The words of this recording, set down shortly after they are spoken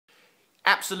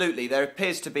Absolutely. There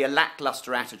appears to be a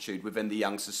lacklustre attitude within the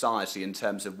young society in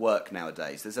terms of work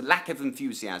nowadays. There's a lack of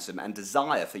enthusiasm and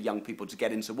desire for young people to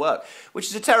get into work, which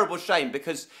is a terrible shame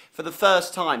because for the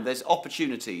first time there's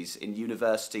opportunities in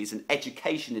universities and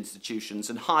education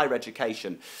institutions and higher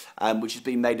education which has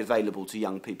been made available to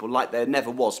young people like there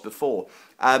never was before.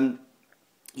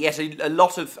 Yet a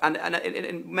lot of, and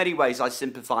in many ways I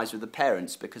sympathise with the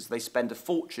parents because they spend a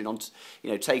fortune on,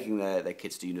 taking their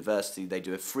kids to university. They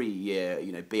do a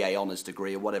 3-year, BA honours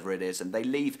degree or whatever it is, and they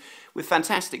leave with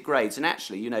fantastic grades. And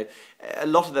actually, a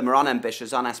lot of them are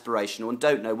unambitious, unaspirational, and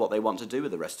don't know what they want to do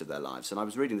with the rest of their lives. And I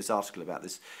was reading this article about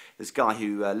this guy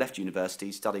who left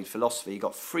university, studied philosophy, he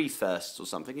got 3 firsts or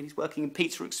something, and he's working in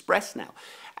Pizza Express now.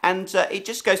 And it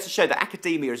just goes to show that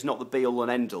academia is not the be-all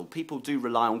and end-all. People do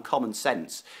rely on common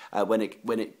sense when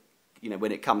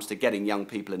it comes to getting young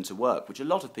people into work, which a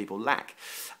lot of people lack.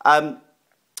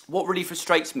 What really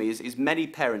frustrates me is many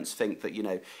parents think that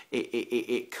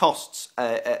it costs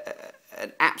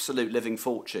an absolute living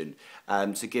fortune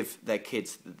to give their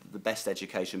kids the best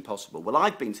education possible. Well,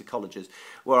 I've been to colleges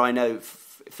where I know,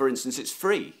 for instance, it's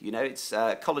free. It's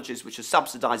colleges which are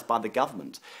subsidised by the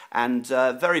government, and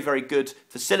very, very good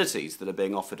facilities that are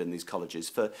being offered in these colleges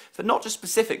for not just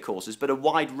specific courses, but a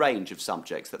wide range of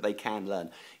subjects that they can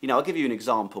learn. I'll give you an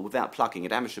example without plugging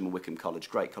it. Amersham and Wickham College,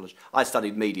 great college. I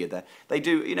studied media there. They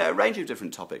do, a range of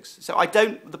different topics. So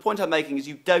the point I'm making is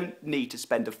you don't need to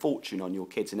spend a fortune on your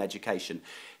kids in education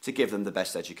to give them the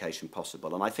best education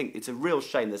possible. And I think it's a real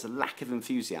shame there's a lack of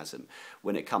enthusiasm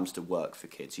when it comes to work for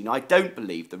kids. I don't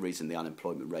believe the reason the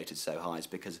unemployment rate is so high is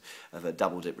because of a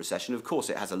double-dip recession. Of course,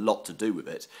 it has a lot to do with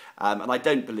it. And I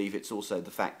don't believe it's also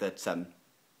the fact that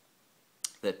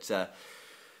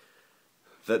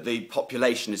that the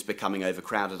population is becoming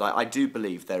overcrowded. I do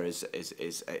believe there is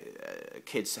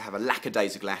kids have a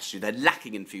lackadaisical attitude. They're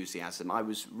lacking enthusiasm. I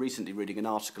was recently reading an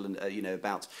article,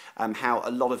 about how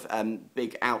a lot of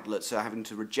big outlets are having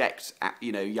to reject,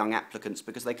 young applicants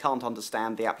because they can't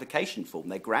understand the application form.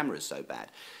 Their grammar is so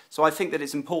bad. So I think that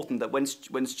it's important that when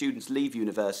students leave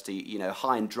university,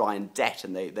 high and dry in debt,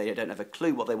 and they don't have a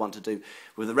clue what they want to do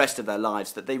with the rest of their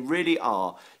lives, that they really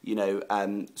are,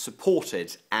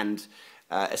 supported and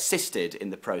assisted in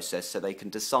the process so they can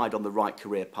decide on the right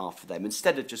career path for them.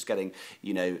 Instead of just getting,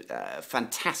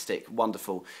 fantastic,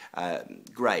 wonderful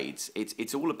grades,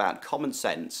 it's all about common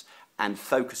sense and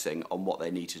focusing on what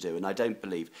they need to do. And I don't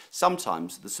believe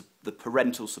sometimes the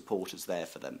parental support is there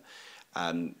for them.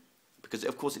 Because,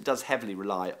 of course, it does heavily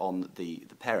rely on the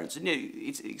parents. And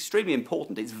it's extremely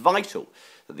important, it's vital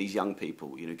that these young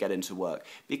people, get into work.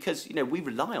 Because, we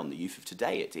rely on the youth of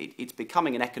today. It's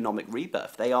becoming an economic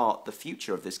rebirth. They are the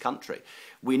future of this country.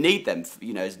 We need them,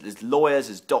 as lawyers,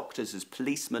 as doctors, as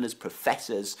policemen, as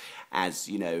professors, as,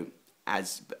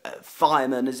 as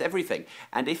firemen, as everything.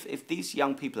 And if these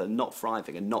young people are not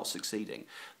thriving and not succeeding,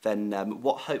 then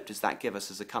what hope does that give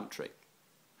us as a country?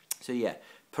 So, yeah.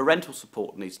 Parental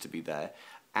support needs to be there,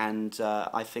 and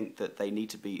I think that they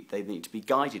need to be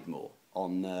guided more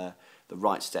on the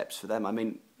right steps for them. I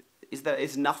mean,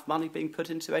 is enough money being put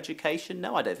into education?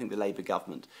 No, I don't think the Labour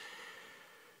government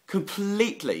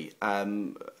completely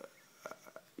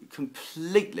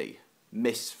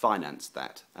misfinanced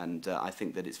that, and I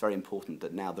think that it's very important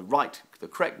that now the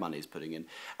correct money is putting in,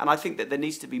 and I think that there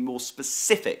needs to be more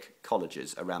specific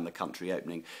colleges around the country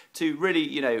opening to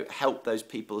really, help those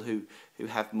people who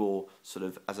have more sort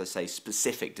of, as I say,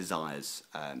 specific desires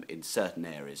in certain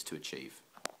areas to achieve.